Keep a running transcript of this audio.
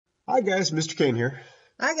Hi guys, Mr. Kane here.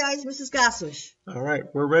 Hi guys, Mrs. Gosswish. All right,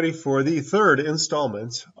 we're ready for the third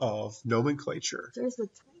installment of nomenclature. There's the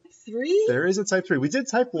type 3? There is a type 3. We did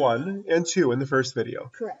type 1 and 2 in the first video.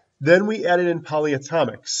 Correct. Then we added in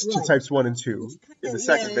polyatomics to Right. types 1 and 2 in the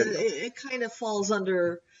second video. It kind of falls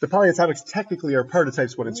under... The polyatomics technically are part of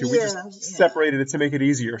types 1 and 2. We just separated it to make it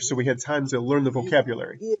easier so we had time to learn the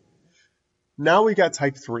vocabulary. Now we got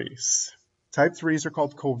type 3s. Type 3s are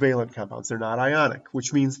called covalent compounds. They're not ionic,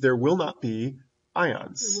 which means there will not be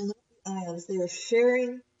ions. There will not be ions. They are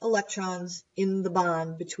sharing electrons in the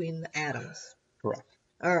bond between the atoms. Correct.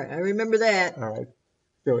 All right, I remember that. All right.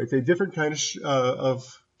 So it's a different kind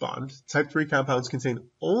of bond. Type 3 compounds contain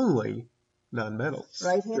only nonmetals.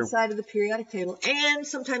 Right-hand side of the periodic table, and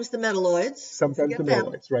sometimes the metalloids. Sometimes the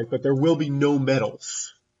metalloids, right? But there will be no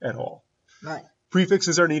metals at all. Right.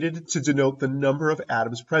 Prefixes are needed to denote the number of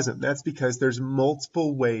atoms present. That's because there's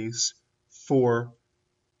multiple ways for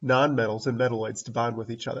nonmetals and metalloids to bond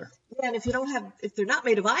with each other. Yeah, and if they're not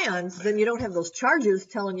made of ions, then you don't have those charges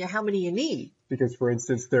telling you how many you need. Because, for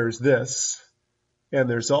instance, there's this, and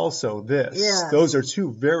there's also this. Yeah. Those are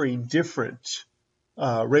two very different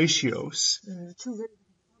ratios,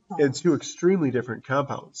 and two extremely different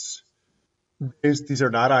compounds. These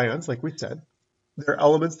are not ions, like we said. They're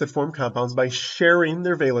elements that form compounds by sharing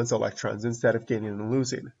their valence electrons instead of gaining and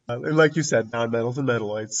losing. And like you said, nonmetals and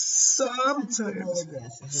metalloids, sometimes, and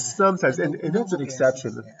that's an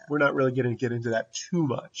exception. Yeah. We're not really going to get into that too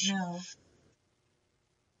much. No.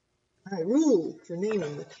 All right, rule for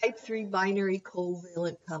naming the type 3 binary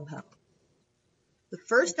covalent compound. The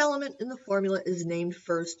first element in the formula is named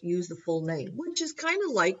first. Use the full name, which is kind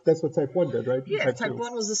of like... That's what type 1 did, right? Yeah, type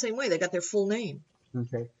 1 was the same way. They got their full name.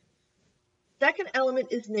 Okay. Second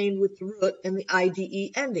element is named with the root and the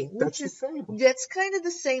IDE ending, which is that's kind of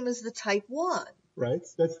the same as the type 1. Right.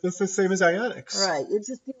 That's the same as ionics. Right. It's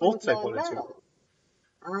just both type 1 and 2.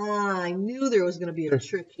 I knew there was going to be a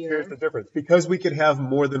trick here. Here's the difference. Because we could have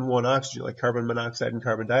more than one oxygen, like carbon monoxide and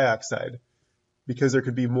carbon dioxide, because there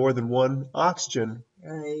could be more than one oxygen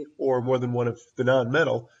or more than one of the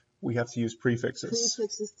nonmetal, we have to use prefixes.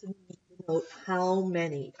 Prefixes to denote how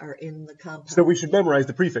many are in the compound. So we should memorize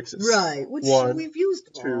the prefixes. Right, which 1, we've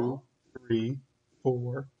used 2, 3,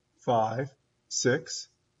 4, 5, 6,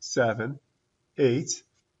 7, 8,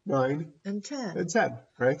 9, and 10. And 10,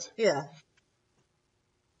 right? Yeah.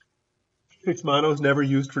 Prefix mono is never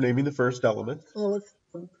used for naming the first element. Well, if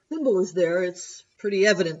the symbol is there, it's pretty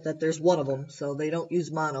evident that there's one of them, so they don't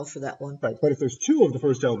use mono for that one. Right, but if there's two of the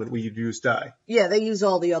first element, we use di. Yeah, they use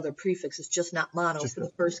all the other prefixes, just not mono for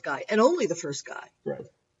the first guy, and only the first guy. Right.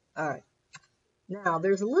 All right. Now,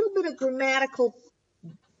 there's a little bit of grammatical...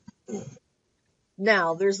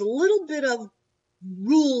 Now, there's a little bit of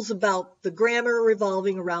rules about the grammar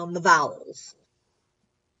revolving around the vowels.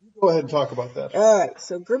 Go ahead and talk about that. All right,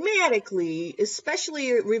 so grammatically,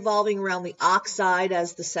 especially revolving around the oxide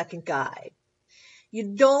as the second guy,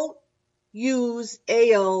 you don't use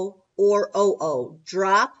AO or OO.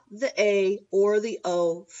 Drop the A or the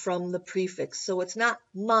O from the prefix. So it's not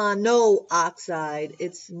monoxide,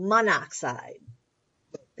 it's monoxide.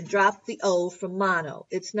 Drop the O from mono.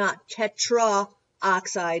 It's not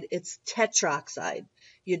tetraoxide, it's tetroxide.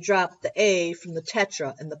 You drop the A from the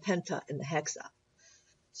tetra and the penta and the hexa.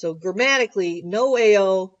 So grammatically, no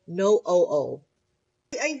AO, no OO.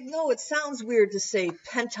 I know it sounds weird to say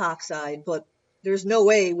pentoxide, but there's no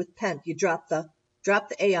A with pent. You drop the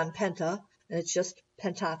A on penta, and it's just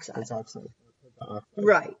pentoxide. Pentoxide.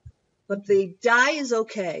 Right. But the di is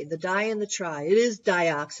okay. The di and the tri. It is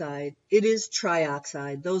dioxide. It is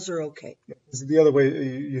trioxide. Those are okay. This is the other way.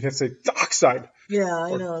 You'd have to say oxide. Yeah,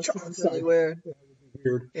 I know. It sounds really weird.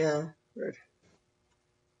 Weird. Yeah. Right.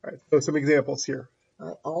 All right. So some examples here.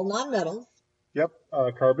 All nonmetals. Yep.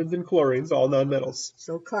 Carbons and chlorines, all nonmetals.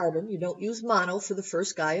 So carbon, you don't use mono for the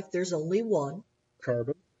first guy if there's only one.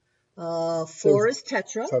 Carbon. 4 is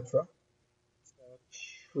tetra.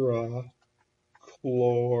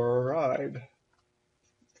 Tetrachloride.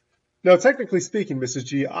 Now, technically speaking, Mrs.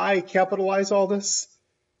 G, I capitalize all this.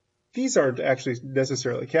 These aren't actually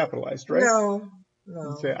necessarily capitalized, right? No.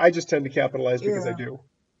 Okay. I just tend to capitalize because I do.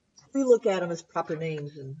 We look at them as proper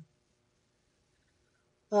names. And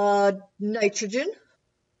nitrogen.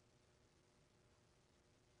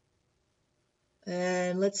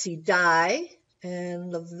 And let's see, di.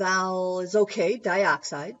 And the vowel is okay,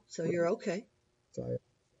 dioxide. So you're okay.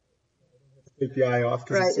 Take the I off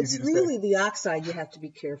because it's easy to say. It's really the oxide you have to be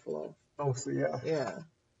careful of. Oh, so yeah. Yeah.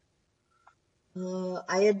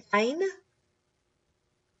 Iodine.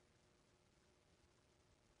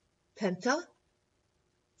 Penta.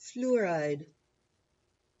 Fluoride.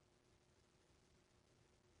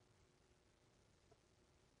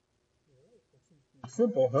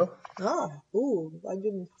 Simple, huh? Oh, ooh, I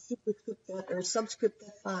didn't superscript that or subscript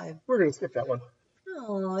that 5. We're going to skip that one.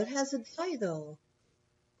 Oh, it has a die though.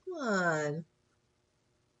 Come on.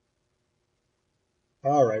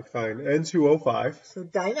 All right, fine. N2O5. So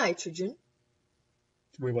dinitrogen.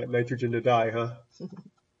 We want nitrogen to die, huh?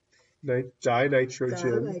 Dinitrogen.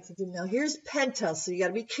 Dinitrogen. Now here's penta, so you got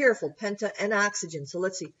to be careful. Penta and oxygen. So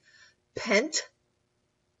let's see. Pent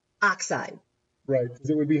oxide. Right, because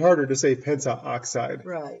it would be harder to say pentaoxide.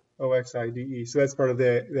 Right. OXIDE. So that's part of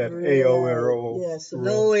that AO or OO. Yeah, so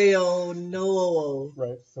no AO, no OO.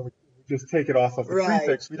 Right, so we just take it off of the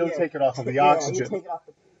prefix. We don't take it off of the You oxygen. take it off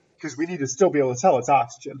the... Because we need to still be able to tell it's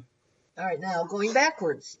oxygen. All right, now going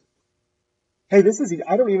backwards. Hey, this is,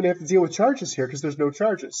 I don't even have to deal with charges here because there's no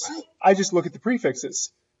charges. Right. I just look at the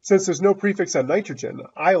prefixes. Since there's no prefix on nitrogen,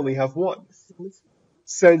 I only have one.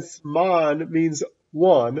 Since mon means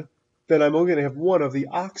one, then I'm only going to have one of the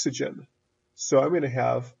oxygen. So I'm going to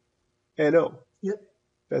have NO. Yep.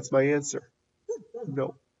 That's my answer.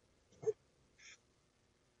 No.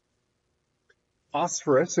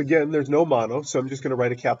 Phosphorus, again, there's no mono, so I'm just going to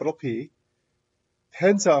write a capital P.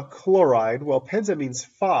 Pentachloride, well, penta means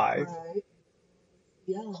 5. Right.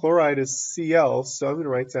 Yeah. Chloride is Cl, so I'm going to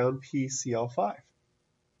write down PCl5.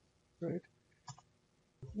 Right?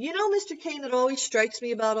 You know, Mr. Kane, it always strikes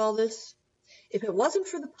me about all this. If it wasn't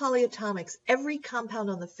for the polyatomics, every compound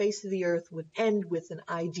on the face of the earth would end with an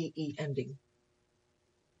IDE ending.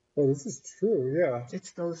 Oh, this is true, yeah.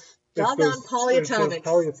 It's those doggone polyatomics. It's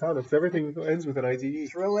those polyatomics. Everything ends with an IDE.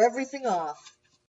 Throw everything off.